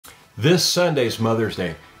This Sunday's Mother's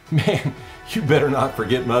Day. Man, you better not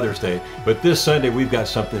forget Mother's Day. But this Sunday, we've got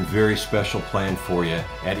something very special planned for you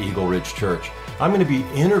at Eagle Ridge Church. I'm going to be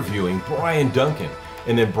interviewing Bryan Duncan,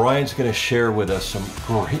 and then Bryan's going to share with us some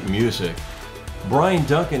great music. Bryan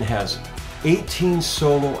Duncan has 18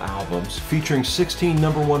 solo albums featuring 16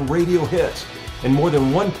 #1 radio hits and more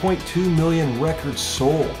than 1.2 million records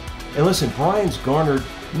sold. And listen, Bryan's garnered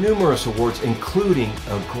numerous awards, including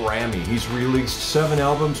a Grammy. He's released 7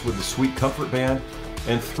 albums with the Sweet Comfort Band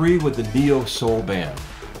and 3 with the Neo Soul Band.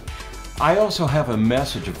 I also have a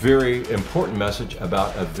message, a very important message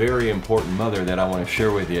about a very important mother that I want to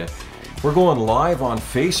share with you. We're going live on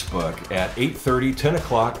Facebook at 8:30, 10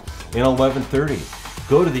 o'clock, and 11:30.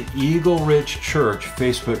 Go to the Eagle Ridge Church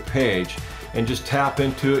Facebook page and just tap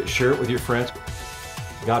into it, share it with your friends.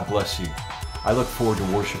 God bless you. I look forward to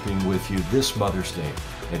worshiping with you this Mother's Day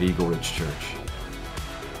at Eagle Ridge Church.